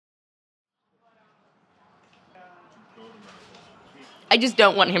I just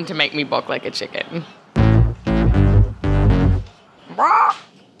don't want him to make me balk like a chicken.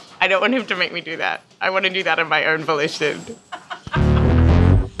 I don't want him to make me do that. I want to do that of my own volition.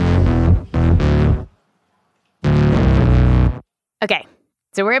 Okay,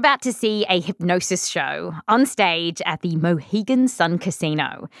 so we're about to see a hypnosis show on stage at the Mohegan Sun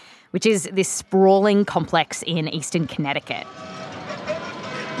Casino, which is this sprawling complex in eastern Connecticut.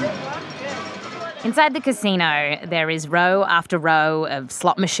 Inside the casino, there is row after row of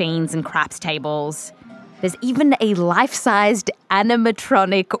slot machines and craps tables. There's even a life-sized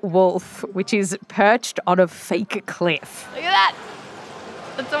animatronic wolf, which is perched on a fake cliff. Look at that.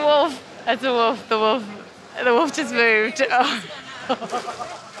 That's a wolf. That's a wolf. The wolf just moved. Oh.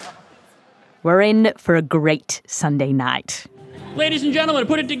 We're in for a great Sunday night. Ladies and gentlemen,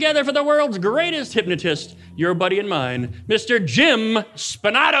 put it together for the world's greatest hypnotist, your buddy and mine, Mr. Jim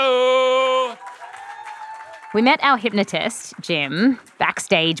Spinato. We met our hypnotist, Jim,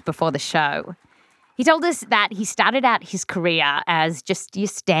 backstage before the show. He told us that he started out his career as just your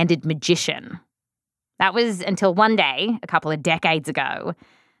standard magician. That was until one day, a couple of decades ago,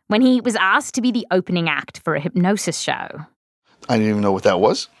 when he was asked to be the opening act for a hypnosis show. I didn't even know what that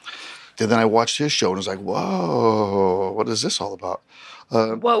was. And then I watched his show and was like, whoa, what is this all about?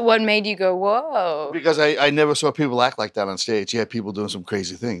 What made you go, whoa? Because I never saw people act like that on stage. You had people doing some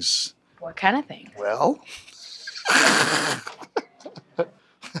crazy things. What kind of thing? Well...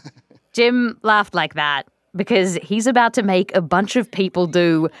 Jim laughed like that because he's about to make a bunch of people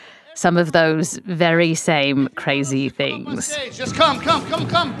do some of those very same crazy things. Come up on stage. Just come.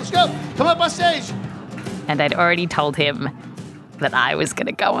 Let's go. Come up on stage. And I'd already told him that I was going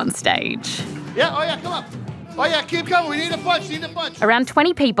to go on stage. Yeah, come up. Oh, yeah, keep coming. We need a punch. Around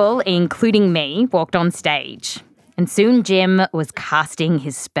 20 people, including me, walked on stage. And soon Jim was casting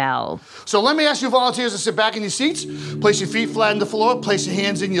his spell. So let me ask you volunteers to sit back in your seats. Place your feet flat on the floor. Place your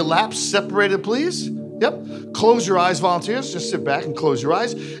hands in your laps. Separated, please. Yep. Close your eyes, volunteers. Just sit back and close your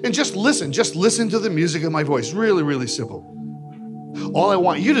eyes. And just listen. Just listen to the music of my voice. Really, really simple. All I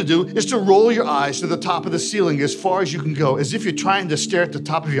want you to do is to roll your eyes to the top of the ceiling as far as you can go, as if you're trying to stare at the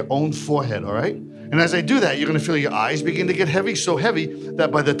top of your own forehead, all right? And as I do that, you're going to feel your eyes begin to get heavy, so heavy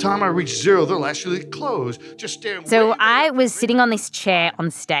that by the time I reach zero, they'll actually close. Just staring. So I was sitting on this chair on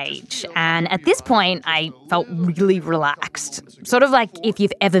stage, and at this point, I felt really relaxed. Sort of like if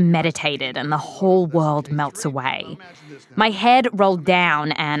you've ever meditated and the whole world melts away. My head rolled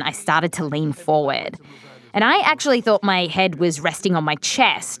down, and I started to lean forward. And I actually thought my head was resting on my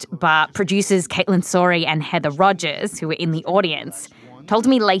chest, but producers Caitlin Sori and Heather Rogers, who were in the audience, told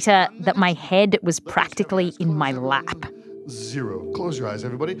me later that my head was practically in my lap. Zero. Close your eyes,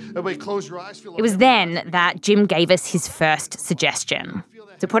 everybody. Everybody close your eyes. It was then that Jim gave us his first suggestion,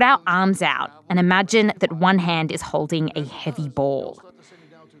 to put our arms out and imagine that one hand is holding a heavy ball.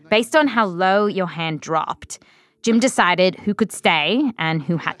 Based on how low your hand dropped, Jim decided who could stay and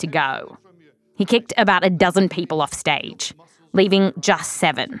who had to go. He kicked about a dozen people off stage, leaving just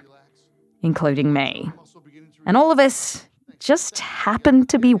 7, including me. And all of us just happened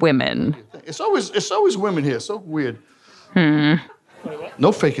to be women. It's always women here. So weird.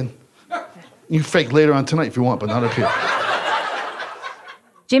 No faking. You fake later on tonight if you want, but not up here.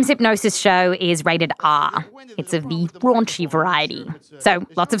 Jim's hypnosis show is rated R. It's of the raunchy variety. So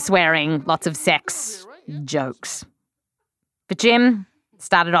lots of swearing, lots of sex, jokes. But Jim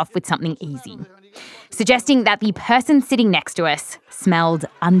started off with something easy, suggesting that the person sitting next to us smelled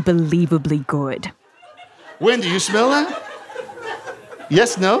unbelievably good. Wendy, you smell that?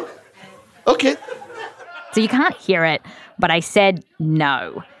 Yes, no? Okay. So you can't hear it, but I said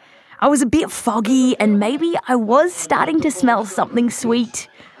no. I was a bit foggy and maybe I was starting to smell something sweet.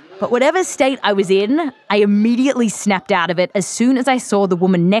 But whatever state I was in, I immediately snapped out of it as soon as I saw the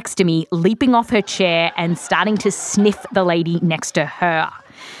woman next to me leaping off her chair and starting to sniff the lady next to her.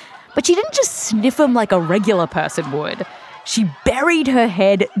 But she didn't just sniff him like a regular person would. She buried her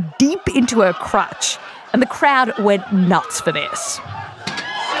head deep into her crotch, and the crowd went nuts for this.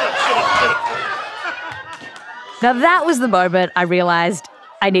 Now that was the moment I realised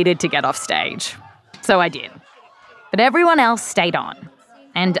I needed to get off stage. So I did. But everyone else stayed on.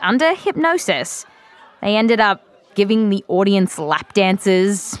 And under hypnosis, they ended up giving the audience lap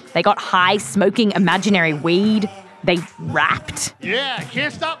dances. They got high smoking imaginary weed. They rapped. Yeah,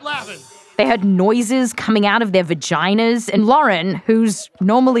 can't stop laughing. They heard noises coming out of their vaginas. And Lauren, who's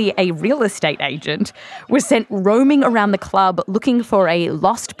normally a real estate agent, was sent roaming around the club looking for a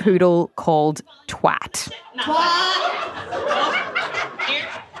lost poodle called Twat.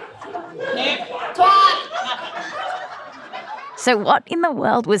 So what in the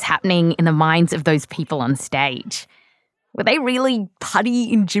world was happening in the minds of those people on stage? Were they really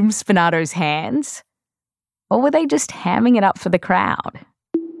putty in Jim Spinato's hands? Or were they just hamming it up for the crowd?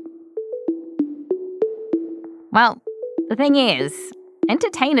 Well, the thing is,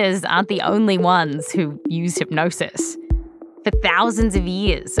 entertainers aren't the only ones who use hypnosis. For thousands of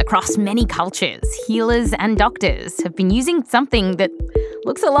years, across many cultures, healers and doctors have been using something that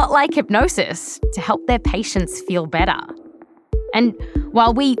looks a lot like hypnosis to help their patients feel better. And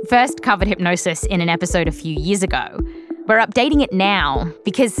while we first covered hypnosis in an episode a few years ago, we're updating it now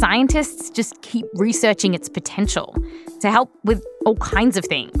because scientists just keep researching its potential to help with all kinds of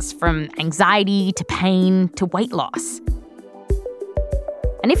things, from anxiety to pain to weight loss.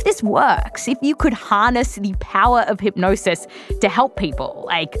 And if this works, if you could harness the power of hypnosis to help people,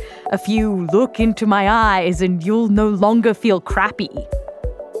 like if you look into my eyes and you'll no longer feel crappy,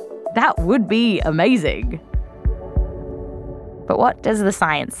 that would be amazing. But what does the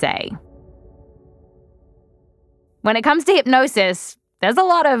science say? When it comes to hypnosis, there's a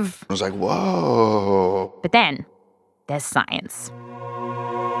lot of... I was like, whoa. But then, there's science.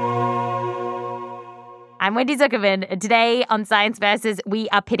 I'm Wendy Zuckerman, and today on Science Versus, we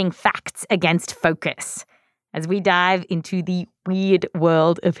are pitting facts against focus as we dive into the weird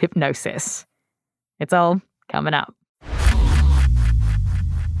world of hypnosis. It's all coming up.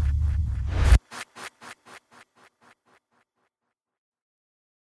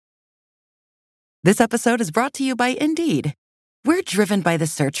 This episode is brought to you by Indeed. We're driven by the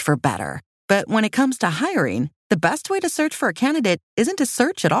search for better. But when it comes to hiring, the best way to search for a candidate isn't to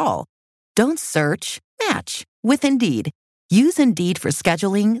search at all. Don't search, match with Indeed. Use Indeed for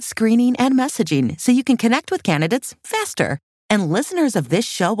scheduling, screening, and messaging so you can connect with candidates faster. And listeners of this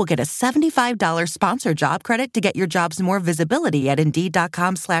show will get a $75 sponsored job credit to get your jobs more visibility at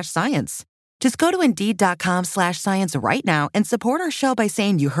Indeed.com/science. Just go to Indeed.com/science right now and support our show by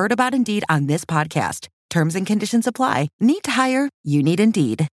saying you heard about Indeed on this podcast. Terms and conditions apply. Need to hire? You need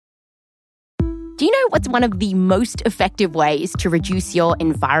Indeed. Do you know what's one of the most effective ways to reduce your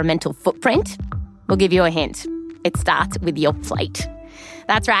environmental footprint? We'll give you a hint. It starts with your plate.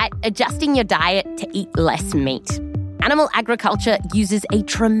 That's right, adjusting your diet to eat less meat. Animal agriculture uses a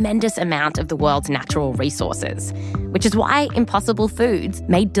tremendous amount of the world's natural resources, which is why Impossible Foods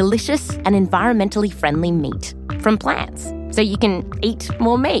made delicious and environmentally friendly meat from plants, so you can eat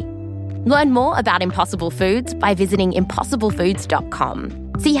more meat. Learn more about Impossible Foods by visiting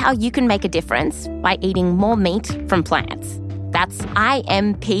impossiblefoods.com. See how you can make a difference by eating more meat from plants. That's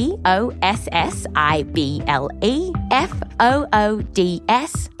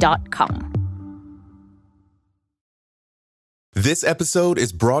IMPOSSIBLEFOODS.com. This episode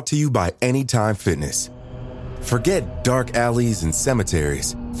is brought to you by Anytime Fitness. Forget dark alleys and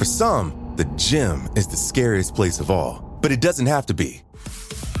cemeteries. For some, the gym is the scariest place of all. But it doesn't have to be.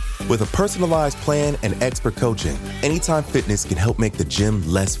 With a personalized plan and expert coaching, Anytime Fitness can help make the gym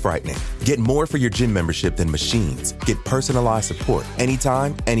less frightening. Get more for your gym membership than machines. Get personalized support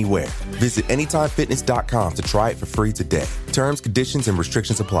anytime, anywhere. Visit AnytimeFitness.com to try it for free today. Terms, conditions, and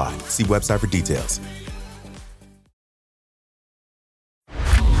restrictions apply. See website for details.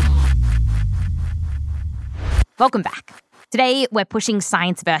 Welcome back. Today, we're pushing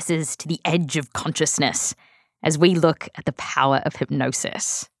Science Versus to the edge of consciousness as we look at the power of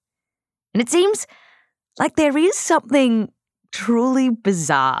hypnosis. And it seems like there is something truly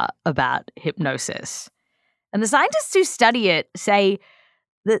bizarre about hypnosis. And the scientists who study it say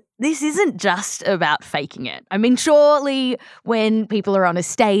that this isn't just about faking it. I mean, surely when people are on a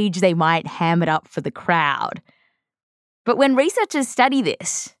stage, they might ham it up for the crowd. But when researchers study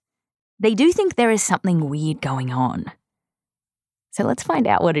this, they do think there is something weird going on. So let's find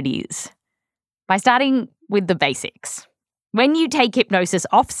out what it is by starting with the basics. When you take hypnosis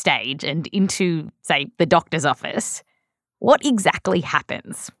off stage and into, say, the doctor's office, what exactly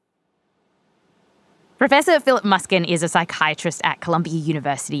happens? Professor Philip Muskin is a psychiatrist at Columbia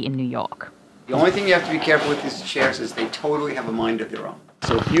University in New York. The only thing you have to be careful with these chairs is they totally have a mind of their own.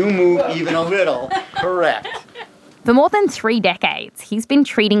 So if you move even a little, correct. For more than 3 decades, he's been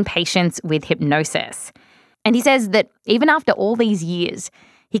treating patients with hypnosis. And he says that even after all these years,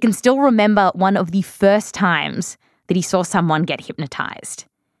 he can still remember one of the first times that he saw someone get hypnotized.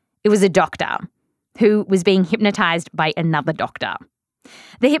 It was a doctor who was being hypnotized by another doctor.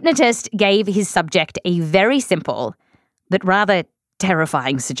 The hypnotist gave his subject a very simple but rather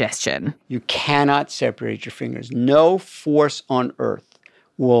terrifying suggestion. You cannot separate your fingers. No force on earth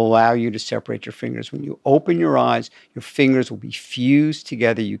will allow you to separate your fingers. When you open your eyes, your fingers will be fused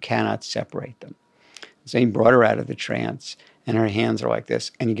together. You cannot separate them. Zane brought her out of the trance, and her hands are like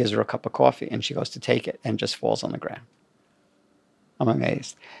this, and he gives her a cup of coffee, and she goes to take it and just falls on the ground. I'm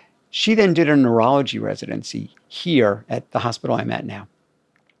amazed. She then did a neurology residency here at the hospital I'm at now.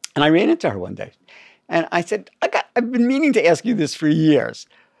 And I ran into her one day. And I said, I've been meaning to ask you this for years.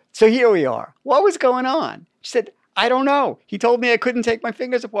 So here we are. What was going on? She said, I don't know. He told me I couldn't take my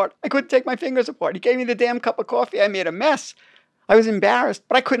fingers apart. I couldn't take my fingers apart. He gave me the damn cup of coffee. I made a mess. I was embarrassed,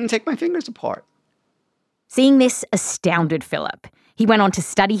 but I couldn't take my fingers apart. Seeing this astounded Philip. He went on to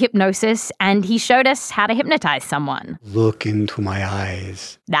study hypnosis and he showed us how to hypnotize someone. Look into my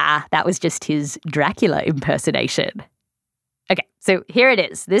eyes. Nah, that was just his Dracula impersonation. Okay, so here it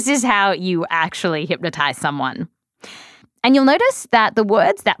is. This is how you actually hypnotize someone. And you'll notice that the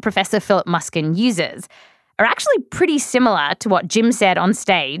words that Professor Philip Muskin uses are actually pretty similar to what Jim said on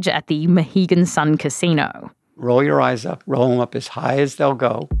stage at the Mohegan Sun Casino. Roll your eyes up. Roll them up as high as they'll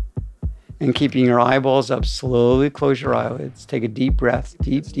go. And keeping your eyeballs up, slowly close your eyelids. Take a deep breath.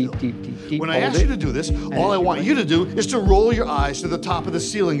 Deep. When I ask you to do this, all I want you to do is to roll your eyes to the top of the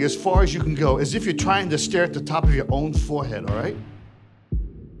ceiling as far as you can go, as if you're trying to stare at the top of your own forehead, all right?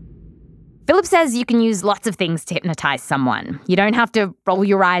 Philip says you can use lots of things to hypnotize someone. You don't have to roll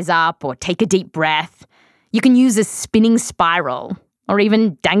your eyes up or take a deep breath. You can use a spinning spiral or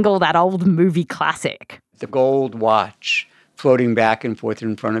even dangle that old movie classic. The gold watch floating back and forth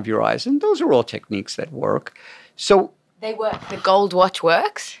in front of your eyes. And those are all techniques that work. So They work. The gold watch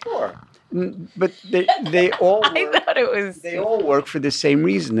works? Sure. But they all work. I thought it was... They all work for the same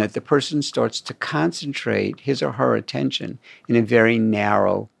reason, that the person starts to concentrate his or her attention in a very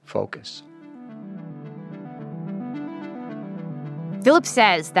narrow focus. Philip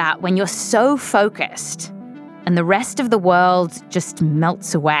says that when you're so focused and the rest of the world just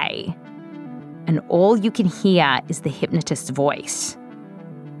melts away and all you can hear is the hypnotist's voice,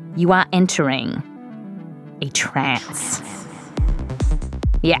 you are entering a trance.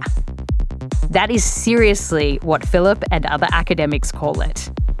 Yeah, that is seriously what Philip and other academics call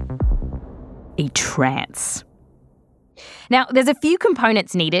it. A trance. Now, there's a few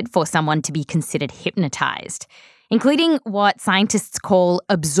components needed for someone to be considered hypnotized, including what scientists call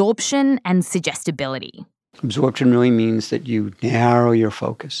absorption and suggestibility. Absorption really means that you narrow your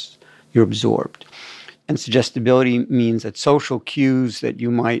focus. You're absorbed. And suggestibility means that social cues that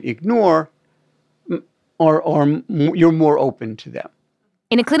you might ignore you're more open to them.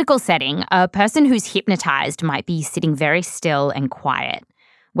 In a clinical setting, a person who's hypnotized might be sitting very still and quiet,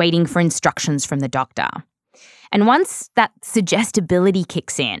 waiting for instructions from the doctor. And once that suggestibility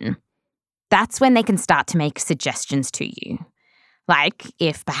kicks in, that's when they can start to make suggestions to you. Like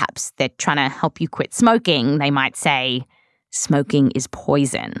if perhaps they're trying to help you quit smoking, they might say, "Smoking is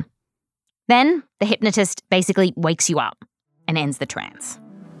poison." Then the hypnotist basically wakes you up and ends the trance.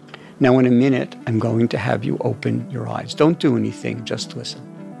 Now, in a minute, I'm going to have you open your eyes. Don't do anything, just listen.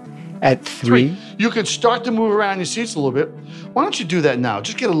 At 3, you can start to move around your seats a little bit. Why don't you do that now?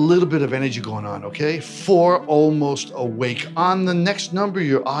 Just get a little bit of energy going on, okay? 4, almost awake. On the next number,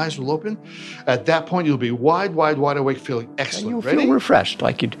 your eyes will open. At that point, you'll be wide awake, feeling excellent. You'll Ready? feel refreshed,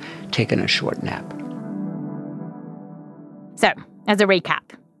 like you'd taken a short nap. So, as a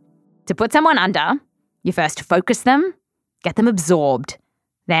recap, to put someone under, you first focus them, get them absorbed,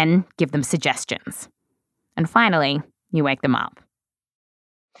 then give them suggestions. And finally, you wake them up.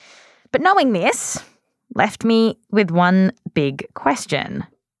 But knowing this left me with one big question.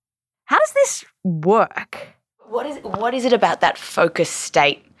 How does this work? What is it about that focus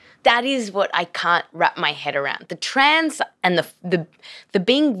state? That is what I can't wrap my head around. The trance and the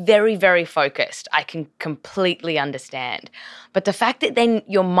being very, very focused, I can completely understand. But the fact that then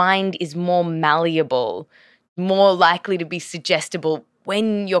your mind is more malleable, more likely to be suggestible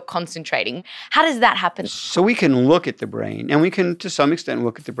when you're concentrating, how does that happen? So we can look at the brain, and we can, to some extent,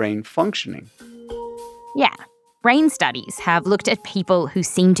 look at the brain functioning. Yeah, brain studies have looked at people who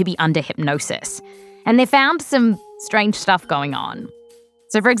seem to be under hypnosis, and they found some strange stuff going on.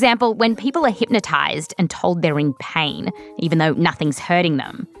 So, for example, when people are hypnotized and told they're in pain, even though nothing's hurting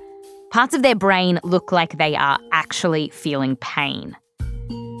them, parts of their brain look like they are actually feeling pain.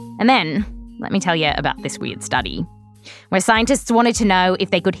 And then, let me tell you about this weird study, where scientists wanted to know if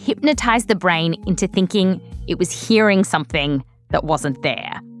they could hypnotize the brain into thinking it was hearing something that wasn't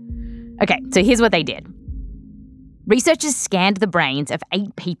there. Okay, so here's what they did. Researchers scanned the brains of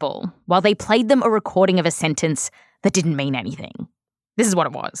 8 people while they played them a recording of a sentence that didn't mean anything. This is what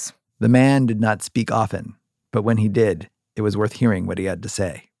it was. The man did not speak often, but when he did, it was worth hearing what he had to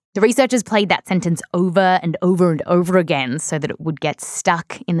say. The researchers played that sentence over and over and over again so that it would get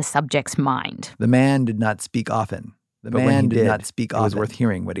stuck in the subject's mind. The man did not speak often. But when he did not speak often, it was worth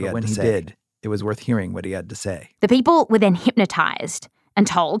hearing what he had to say. When he did, it was worth hearing what he had to say. The people were then hypnotized and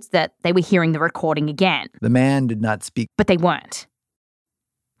told that they were hearing the recording again. The man did not speak. But they weren't.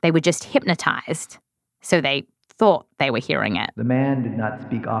 they were just hypnotized, so they thought they were hearing it. The man did not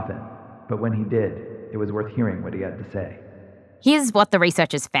speak often, but when he did, it was worth hearing what he had to say. Here's what the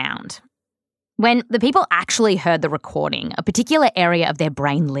researchers found. When the people actually heard the recording, a particular area of their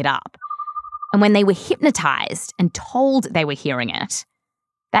brain lit up. And when they were hypnotized and told they were hearing it,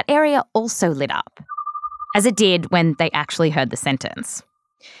 that area also lit up, as it did when they actually heard the sentence.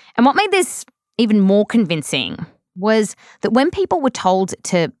 And what made this even more convincing was that when people were told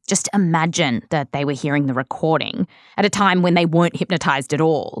to just imagine that they were hearing the recording at a time when they weren't hypnotized at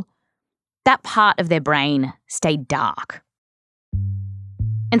all, that part of their brain stayed dark.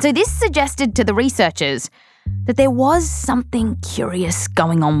 And so this suggested to the researchers that there was something curious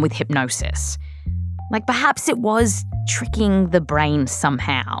going on with hypnosis. Like perhaps it was tricking the brain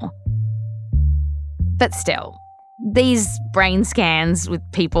somehow. But still, these brain scans with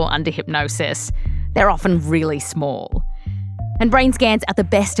people under hypnosis, they're often really small. And brain scans at the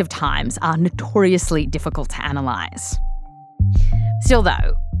best of times are notoriously difficult to analyse. Still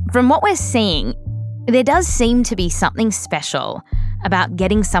though, from what we're seeing, there does seem to be something special about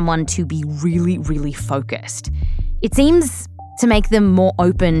getting someone to be really, really focused. It seems to make them more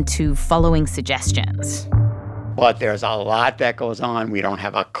open to following suggestions. But there's a lot that goes on we don't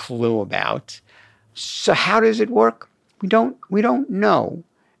have a clue about. So how does it work? We don't know.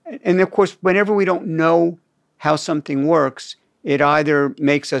 And of course, whenever we don't know how something works, it either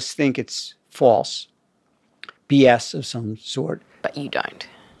makes us think it's false, BS of some sort. But you don't.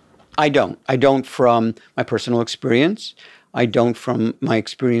 I don't. I don't from my personal experience. I don't from my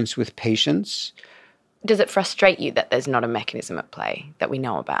experience with patients. Does it frustrate you that there's not a mechanism at play that we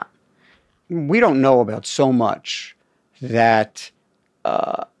know about? We don't know about so much that,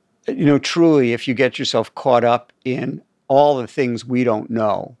 truly, if you get yourself caught up in all the things we don't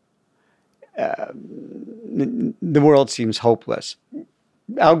know, the world seems hopeless.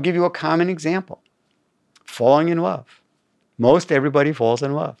 I'll give you a common example. Falling in love. Most everybody falls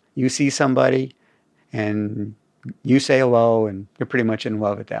in love. You see somebody and you say hello and you're pretty much in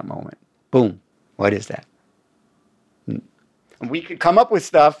love at that moment. Boom. What is that? We could come up with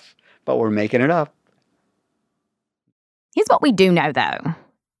stuff, but we're making it up. Here's what we do know, though.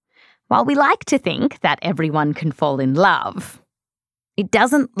 While we like to think that everyone can fall in love, it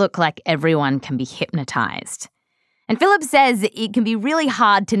doesn't look like everyone can be hypnotized. And Philip says it can be really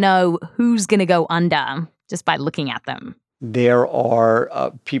hard to know who's going to go under just by looking at them. There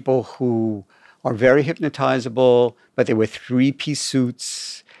are people who are very hypnotizable, but they wear three-piece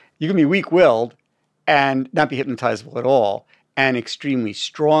suits. You can be weak-willed and not be hypnotizable at all, and extremely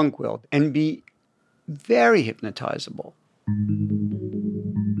strong-willed and be very hypnotizable.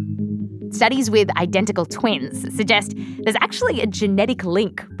 Studies with identical twins suggest there's actually a genetic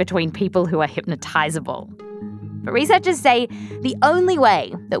link between people who are hypnotizable. But researchers say the only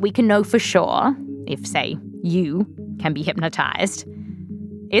way that we can know for sure if, say, you can be hypnotized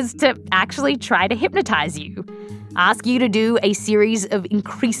is to actually try to hypnotize you. Ask you to do a series of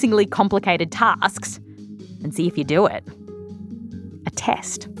increasingly complicated tasks and see if you do it. A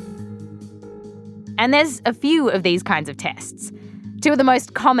test. And there's a few of these kinds of tests. Two of the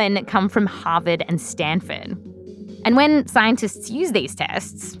most common come from Harvard and Stanford. And when scientists use these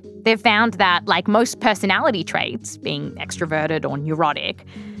tests, they've found that, like most personality traits, being extroverted or neurotic,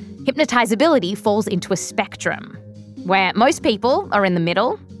 hypnotizability falls into a spectrum, where most people are in the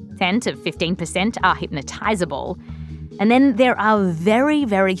middle, 10 to 15% are hypnotizable, and then there are very,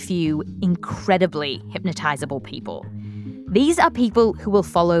 very few incredibly hypnotizable people. These are people who will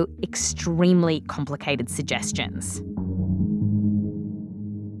follow extremely complicated suggestions.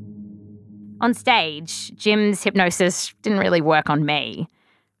 On stage, Jim's hypnosis didn't really work on me,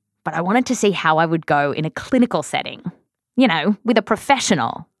 but I wanted to see how I would go in a clinical setting, with a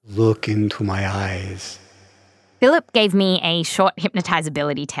professional. Look into my eyes. Philip gave me a short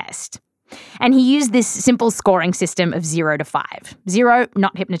hypnotizability test, and he used this simple scoring system of 0 to 5. 0,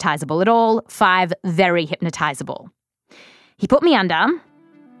 not hypnotizable at all. 5, very hypnotizable. He put me under,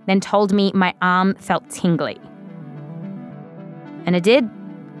 then told me my arm felt tingly. And it did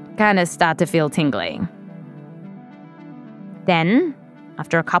kind of start to feel tingly. Then,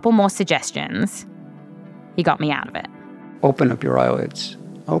 after a couple more suggestions, he got me out of it. Open up your eyelids.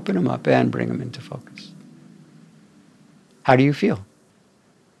 Open them up and bring them into focus. How do you feel?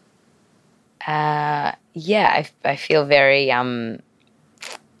 I feel very, a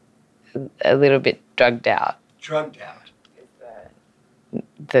little bit drugged out. Drugged out?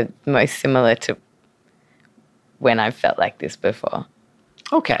 The most similar to when I've felt like this before.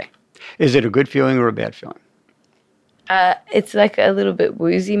 Okay. Is it a good feeling or a bad feeling? It's like a little bit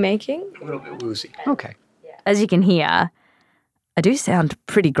woozy making. A little bit woozy. Okay. As you can hear, I do sound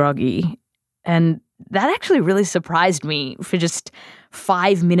pretty groggy, and that actually really surprised me for just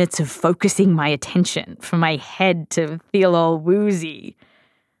 5 minutes of focusing my attention for my head to feel all woozy.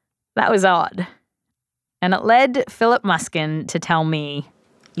 That was odd. And it led Philip Muskin to tell me,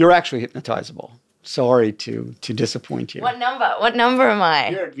 you're actually hypnotizable. Sorry to disappoint you. What number? What number am I?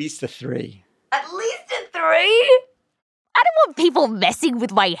 You're at least a 3. At least a 3? I don't want people messing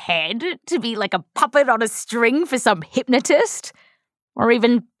with my head to be like a puppet on a string for some hypnotist or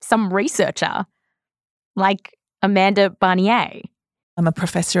even some researcher like Amanda Barnier. I'm a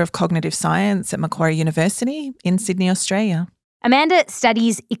professor of cognitive science at Macquarie University in Sydney, Australia. Amanda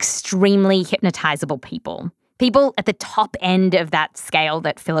studies extremely hypnotizable people at the top end of that scale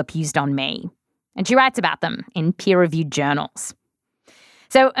that Philip used on me. And she writes about them in peer-reviewed journals.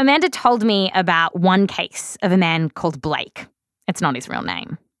 So Amanda told me about one case of a man called Blake. It's not his real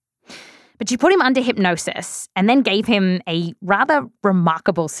name. But she put him under hypnosis and then gave him a rather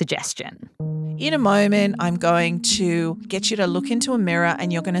remarkable suggestion. In a moment, I'm going to get you to look into a mirror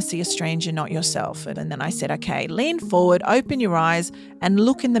and you're going to see a stranger, not yourself. And then I said, okay, lean forward, open your eyes and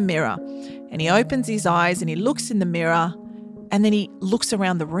look in the mirror. And he opens his eyes and he looks in the mirror and then he looks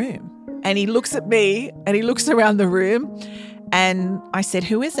around the room. And he looks at me and he looks around the room. And I said,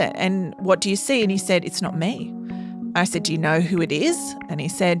 who is it? And what do you see? And he said, it's not me. I said, do you know who it is? And he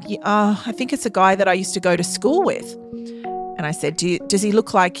said, I think it's a guy that I used to go to school with. And I said, does he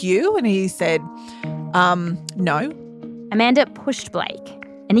look like you? And he said, no. Amanda pushed Blake,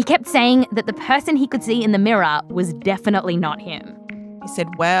 and he kept saying that the person he could see in the mirror was definitely not him. He said,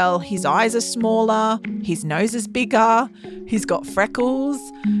 well, his eyes are smaller, his nose is bigger, he's got freckles.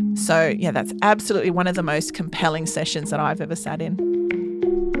 So, yeah, that's absolutely one of the most compelling sessions that I've ever sat in.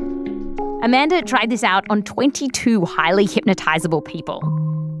 Amanda tried this out on 22 highly hypnotizable people,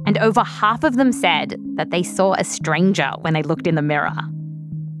 and over half of them said that they saw a stranger when they looked in the mirror.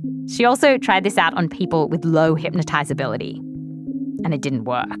 She also tried this out on people with low hypnotizability, and it didn't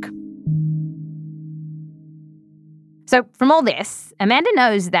work. So from all this, Amanda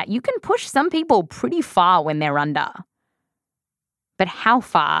knows that you can push some people pretty far when they're under. But how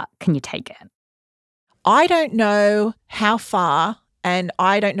far can you take it? I don't know how far, and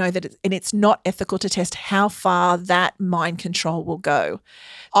I don't know that it's not ethical to test how far that mind control will go.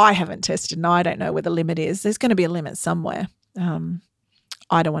 I haven't tested and I don't know where the limit is. There's going to be a limit somewhere.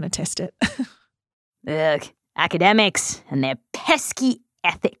 I don't want to test it. Ugh, academics and their pesky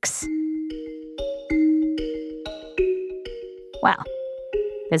ethics. Well,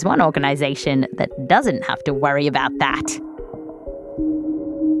 there's one organisation that doesn't have to worry about that.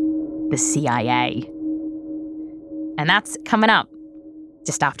 The CIA. And that's coming up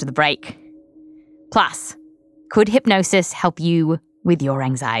just after the break. Plus, could hypnosis help you with your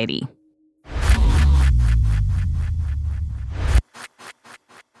anxiety?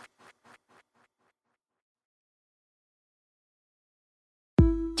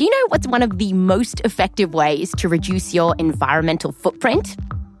 Do you know what's one of the most effective ways to reduce your environmental footprint?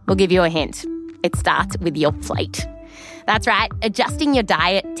 We'll give you a hint. It starts with your plate. That's right, adjusting your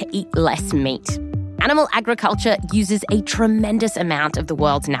diet to eat less meat. Animal agriculture uses a tremendous amount of the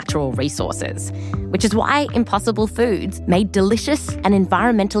world's natural resources, which is why Impossible Foods made delicious and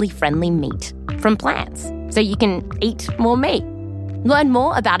environmentally friendly meat from plants, so you can eat more meat. Learn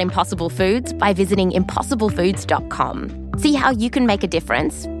more about Impossible Foods by visiting impossiblefoods.com. See how you can make a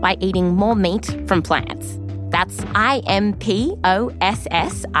difference by eating more meat from plants. That's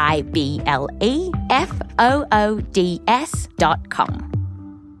IMPOSSIBLEFOODS.com.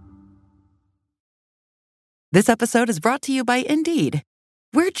 This episode is brought to you by Indeed.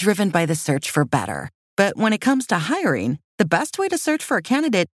 We're driven by the search for better. But when it comes to hiring, the best way to search for a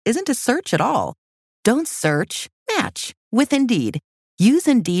candidate isn't to search at all. Don't search, match with Indeed. Use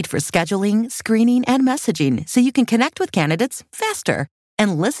Indeed for scheduling, screening, and messaging so you can connect with candidates faster.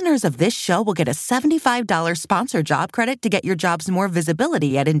 And listeners of this show will get a $75 sponsored job credit to get your jobs more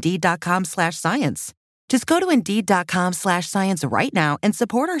visibility at Indeed.com/science. Just go to Indeed.com/science right now and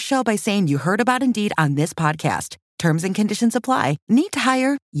support our show by saying you heard about Indeed on this podcast. Terms and conditions apply. Need to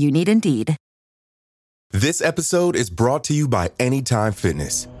hire? You need Indeed. This episode is brought to you by Anytime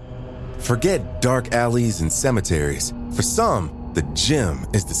Fitness. Forget dark alleys and cemeteries. For some, the gym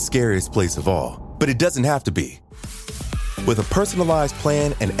is the scariest place of all, but it doesn't have to be. With a personalized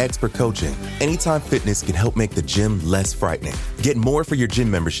plan and expert coaching, Anytime Fitness can help make the gym less frightening. Get more for your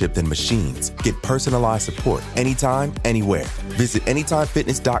gym membership than machines. Get personalized support anytime, anywhere. Visit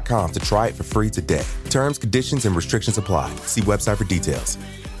AnytimeFitness.com to try it for free today. Terms, conditions, and restrictions apply. See website for details.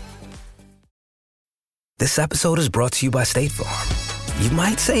 This episode is brought to you by State Farm. You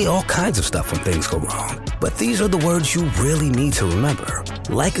might say all kinds of stuff when things go wrong, but these are the words you really need to remember.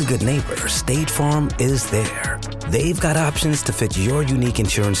 Like a good neighbor, State Farm is there. They've got options to fit your unique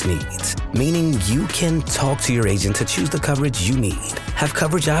insurance needs, meaning you can talk to your agent to choose the coverage you need. Have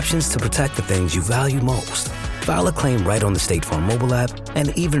coverage options to protect the things you value most. File a claim right on the State Farm mobile app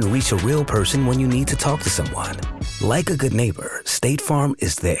and even reach a real person when you need to talk to someone. Like a good neighbor, State Farm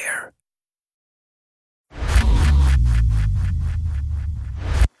is there.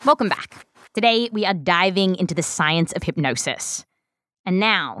 Welcome back. Today, we are diving into the science of hypnosis. And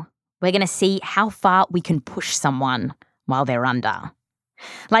now, we're going to see how far we can push someone while they're under.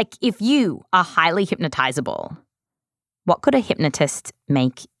 Like, if you are highly hypnotizable, what could a hypnotist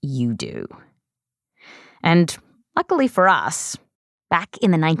make you do? And luckily for us, back in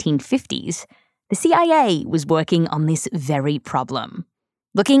the 1950s, the CIA was working on this very problem,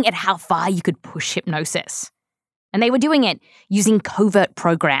 looking at how far you could push hypnosis. And they were doing it using covert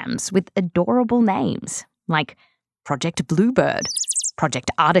programs with adorable names like Project Bluebird, Project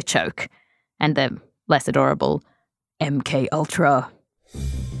Artichoke, and the less adorable MK Ultra.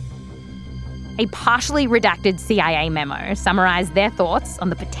 A partially redacted CIA memo summarized their thoughts on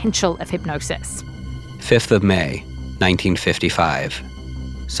the potential of hypnosis. 5th of May, 1955.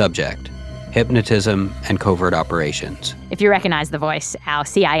 Subject: hypnotism and covert operations. If you recognize the voice, our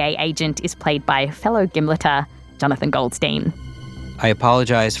CIA agent is played by fellow Gimleter Jonathan Goldstein. I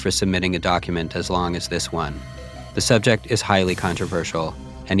apologize for submitting a document as long as this one. The subject is highly controversial,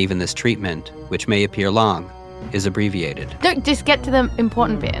 and even this treatment, which may appear long, is abbreviated. No, just get to the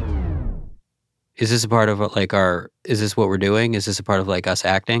important bit. Is this a part of is this what we're doing? Is this a part of us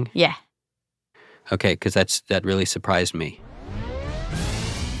acting? Yeah. Okay, because that really surprised me.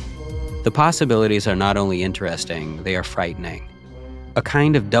 The possibilities are not only interesting, they are frightening. A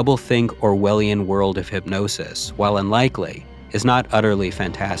kind of doublethink Orwellian world of hypnosis, while unlikely, is not utterly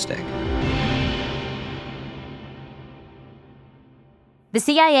fantastic. The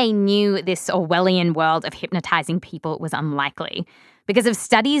CIA knew this Orwellian world of hypnotizing people was unlikely because of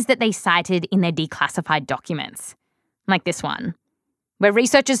studies that they cited in their declassified documents, like this one, where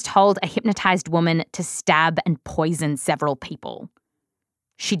researchers told a hypnotized woman to stab and poison several people.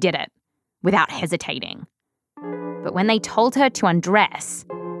 She did it, without hesitating. But when they told her to undress,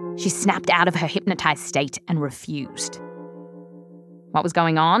 she snapped out of her hypnotized state and refused. What was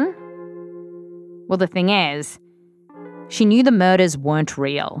going on? Well, the thing is, she knew the murders weren't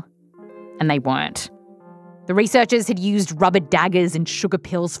real, and they weren't. The researchers had used rubber daggers and sugar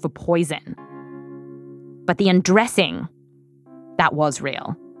pills for poison. But the undressing, that was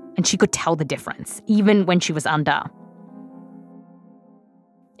real, and she could tell the difference, even when she was under.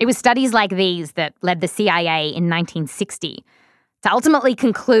 It was studies like these that led the CIA in 1960 to ultimately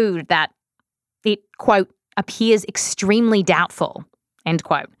conclude that it, quote, appears extremely doubtful, end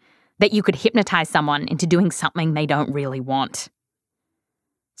quote, that you could hypnotize someone into doing something they don't really want.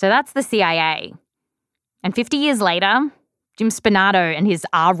 So that's the CIA. And 50 years later, Jim Spinato and his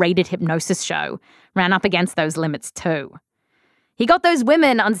R-rated hypnosis show ran up against those limits too. He got those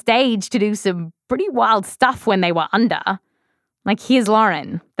women on stage to do some pretty wild stuff when they were under. Like, here's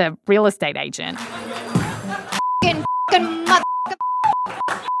Lauren, the real estate agent.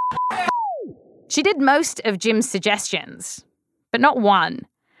 She did most of Jim's suggestions, but not one.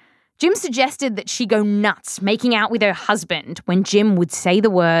 Jim suggested that she go nuts making out with her husband when Jim would say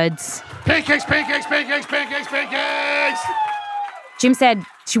the words, "Pancakes, pancakes, pancakes, pancakes, pancakes!" Jim said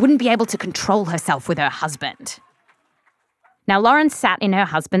she wouldn't be able to control herself with her husband. Now, Lauren sat in her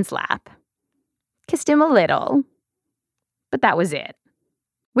husband's lap, kissed him a little, but that was it.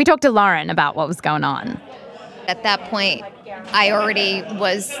 We talked to Lauren about what was going on. At that point, I already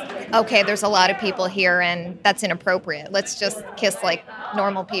was, okay, there's a lot of people here and that's inappropriate. Let's just kiss like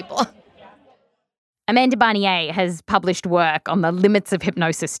normal people. Amanda Barnier has published work on the limits of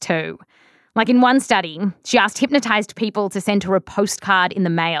hypnosis too. Like in one study, she asked hypnotized people to send her a postcard in the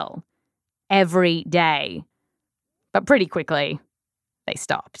mail every day. But pretty quickly, they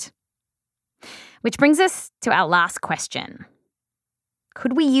stopped. Which brings us to our last question.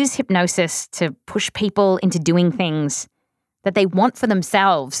 Could we use hypnosis to push people into doing things that they want for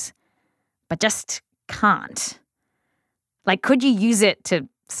themselves, but just can't? Like, could you use it to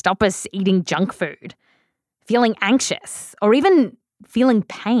stop us eating junk food, feeling anxious, or even feeling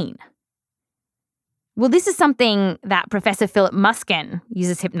pain? Well, this is something that Professor Philip Muskin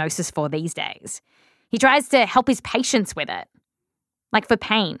uses hypnosis for these days. He tries to help his patients with it. Like for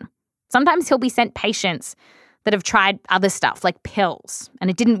pain. Sometimes he'll be sent patients that have tried other stuff, like pills, and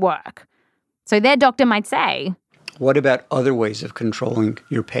it didn't work. So their doctor might say, what about other ways of controlling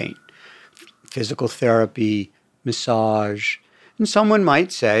your pain? Physical therapy, massage. And someone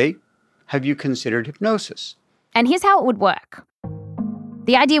might say, have you considered hypnosis? And here's how it would work.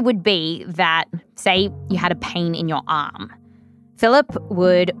 The idea would be that, say, you had a pain in your arm. Philip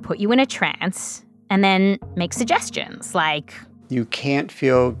would put you in a trance and then make suggestions like, you can't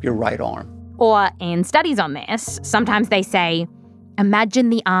feel your right arm. Or in studies on this, sometimes they say,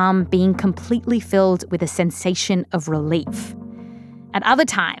 imagine the arm being completely filled with a sensation of relief. At other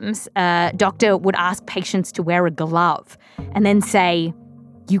times, a doctor would ask patients to wear a glove and then say,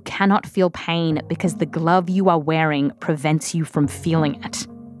 you cannot feel pain because the glove you are wearing prevents you from feeling it.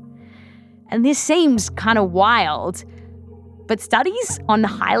 And this seems kind of wild, but studies on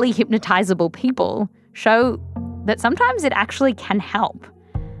highly hypnotizable people show that sometimes it actually can help.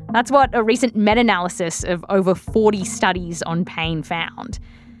 That's what a recent meta-analysis of over 40 studies on pain found.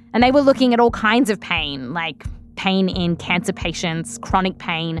 And they were looking at all kinds of pain, like pain in cancer patients, chronic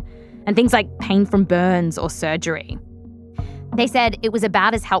pain, and things like pain from burns or surgery. They said it was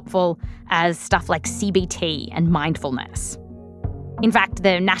about as helpful as stuff like CBT and mindfulness. In fact,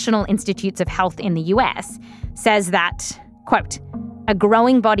 the National Institutes of Health in the US says that, quote, a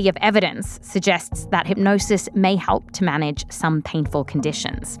growing body of evidence suggests that hypnosis may help to manage some painful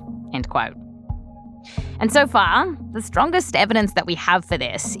conditions, end quote. And so far, the strongest evidence that we have for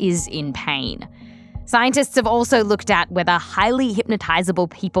this is in pain. Scientists have also looked at whether highly hypnotizable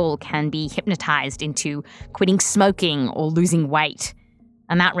people can be hypnotized into quitting smoking or losing weight,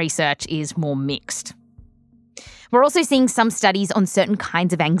 and that research is more mixed. We're also seeing some studies on certain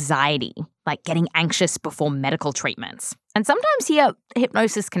kinds of anxiety, like getting anxious before medical treatments. And sometimes here,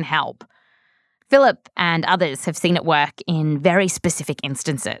 hypnosis can help. Philip and others have seen it work in very specific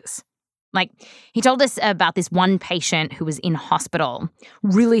instances. Like, he told us about this one patient who was in hospital,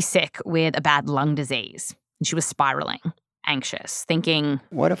 really sick with a bad lung disease. And she was spiraling, anxious, thinking,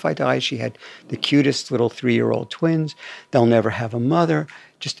 what if I die? She had the cutest little 3-year-old twins. They'll never have a mother.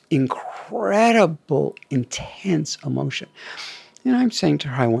 Just incredible, intense emotion. And I'm saying to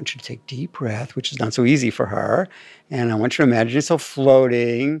her, I want you to take deep breath, which is not so easy for her. And I want you to imagine yourself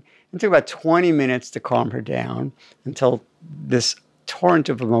floating. It took about 20 minutes to calm her down until this torrent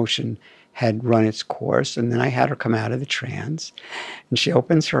of emotion had run its course. And then I had her come out of the trance. And she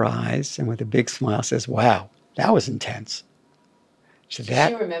opens her eyes and with a big smile says, wow, that was intense. She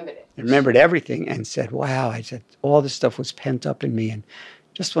remembered it. I remembered everything and said, wow, I said, all this stuff was pent up in me. And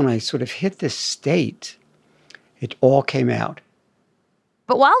just when I sort of hit this state, it all came out.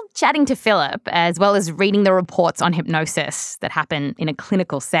 But while chatting to Philip, as well as reading the reports on hypnosis that happen in a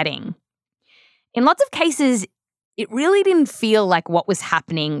clinical setting, in lots of cases, it really didn't feel like what was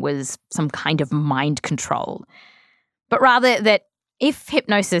happening was some kind of mind control, but rather that if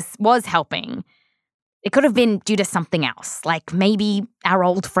hypnosis was helping, it could have been due to something else, like maybe our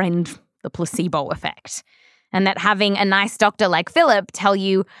old friend, the placebo effect, and that having a nice doctor like Philip tell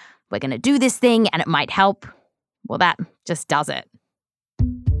you, we're going to do this thing and it might help, well, that just does it.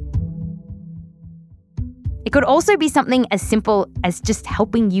 It could also be something as simple as just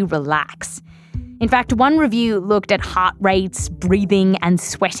helping you relax. In fact, one review looked at heart rates, breathing, and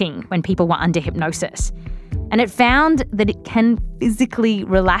sweating when people were under hypnosis. And it found that it can physically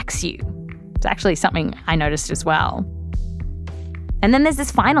relax you. It's actually something I noticed as well. And then there's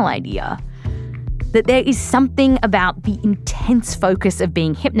this final idea, that there is something about the intense focus of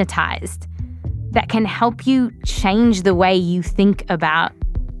being hypnotized that can help you change the way you think about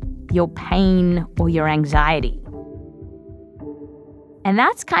your pain or your anxiety. And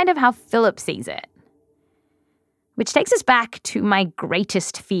that's kind of how Philip sees it. Which takes us back to my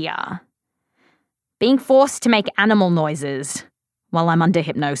greatest fear. Being forced to make animal noises while I'm under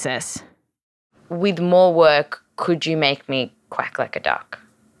hypnosis. With more work, could you make me quack like a duck?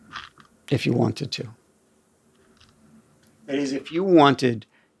 If you wanted to. That is, if you wanted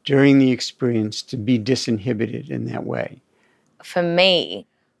during the experience to be disinhibited in that way. For me,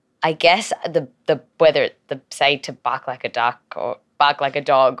 I guess whether say to bark like a duck or bark like a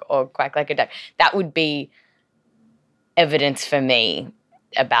dog or quack like a duck, that would be evidence for me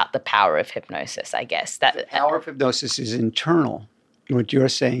about the power of hypnosis, I guess. The power of hypnosis is internal. What you're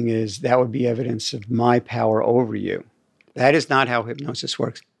saying is that would be evidence of my power over you. That is not how hypnosis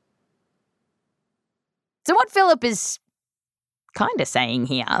works. So what Philip is kind of saying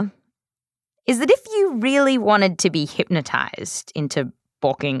here is that if you really wanted to be hypnotized into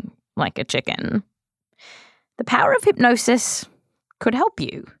balking like a chicken, the power of hypnosis could help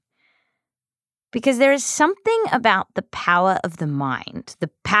you. Because there is something about the power of the mind, the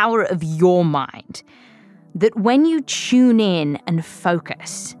power of your mind, that when you tune in and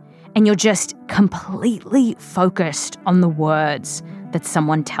focus, and you're just completely focused on the words that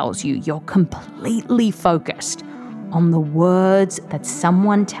someone tells you, you're completely focused on the words that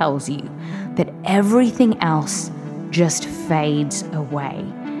someone tells you that everything else just fades away.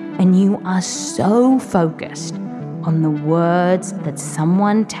 And you are so focused on the words that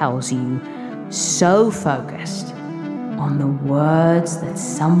someone tells you, so focused on the words that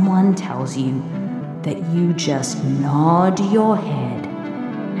someone tells you that you just nod your head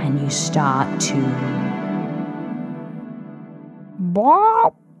and you start to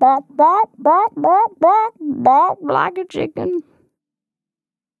bop, bop, bop, bop, bop, bop, bop like a chicken.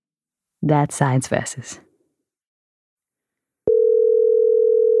 That's Science Versus.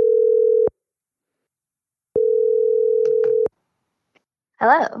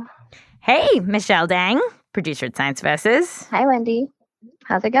 Hello. Hey, Michelle Dang, producer at Science Versus. Hi, Wendy.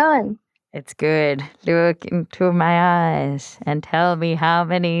 How's it going? It's good. Look into my eyes and tell me how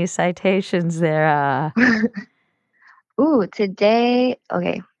many citations there are. Ooh, today,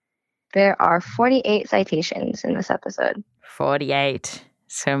 okay, there are 48 citations in this episode. 48.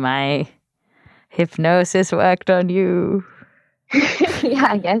 So my hypnosis worked on you. Yeah,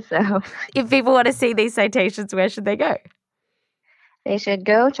 I guess so. If people want to see these citations, where should they go? They should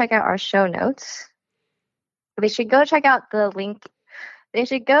go check out our show notes. They should go check out the link. They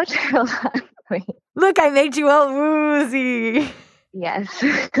should go check out. Look, I made you all woozy. Yes,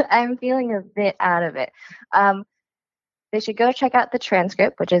 I'm feeling a bit out of it. They should go check out the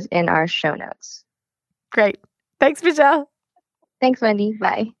transcript, which is in our show notes. Great. Thanks, Michelle. Thanks, Wendy.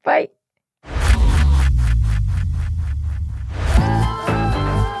 Bye. Bye.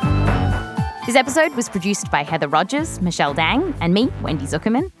 This episode was produced by Heather Rogers, Michelle Dang, and me, Wendy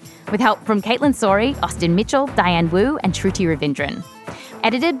Zuckerman, with help from Caitlin Sori, Austin Mitchell, Diane Wu, and Shruti Ravindran.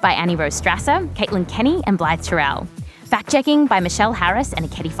 Edited by Annie Rose Strasser, Caitlin Kenny, and Blythe Terrell. Fact-checking by Michelle Harris and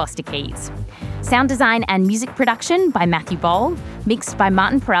Aketi Foster Keys. Sound design and music production by Matthew Boll, mixed by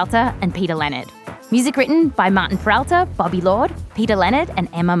Martin Peralta and Peter Leonard. Music written by Martin Peralta, Bobby Lord, Peter Leonard, and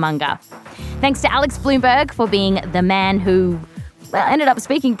Emma Munger. Thanks to Alex Bloomberg for being the man who, well, ended up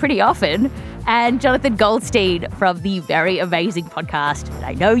speaking pretty often, and Jonathan Goldstein from the very amazing podcast that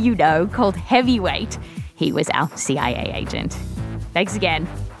I know you know called Heavyweight. He was our CIA agent. Thanks again.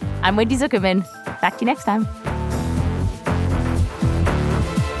 I'm Wendy Zuckerman. Back to you next time.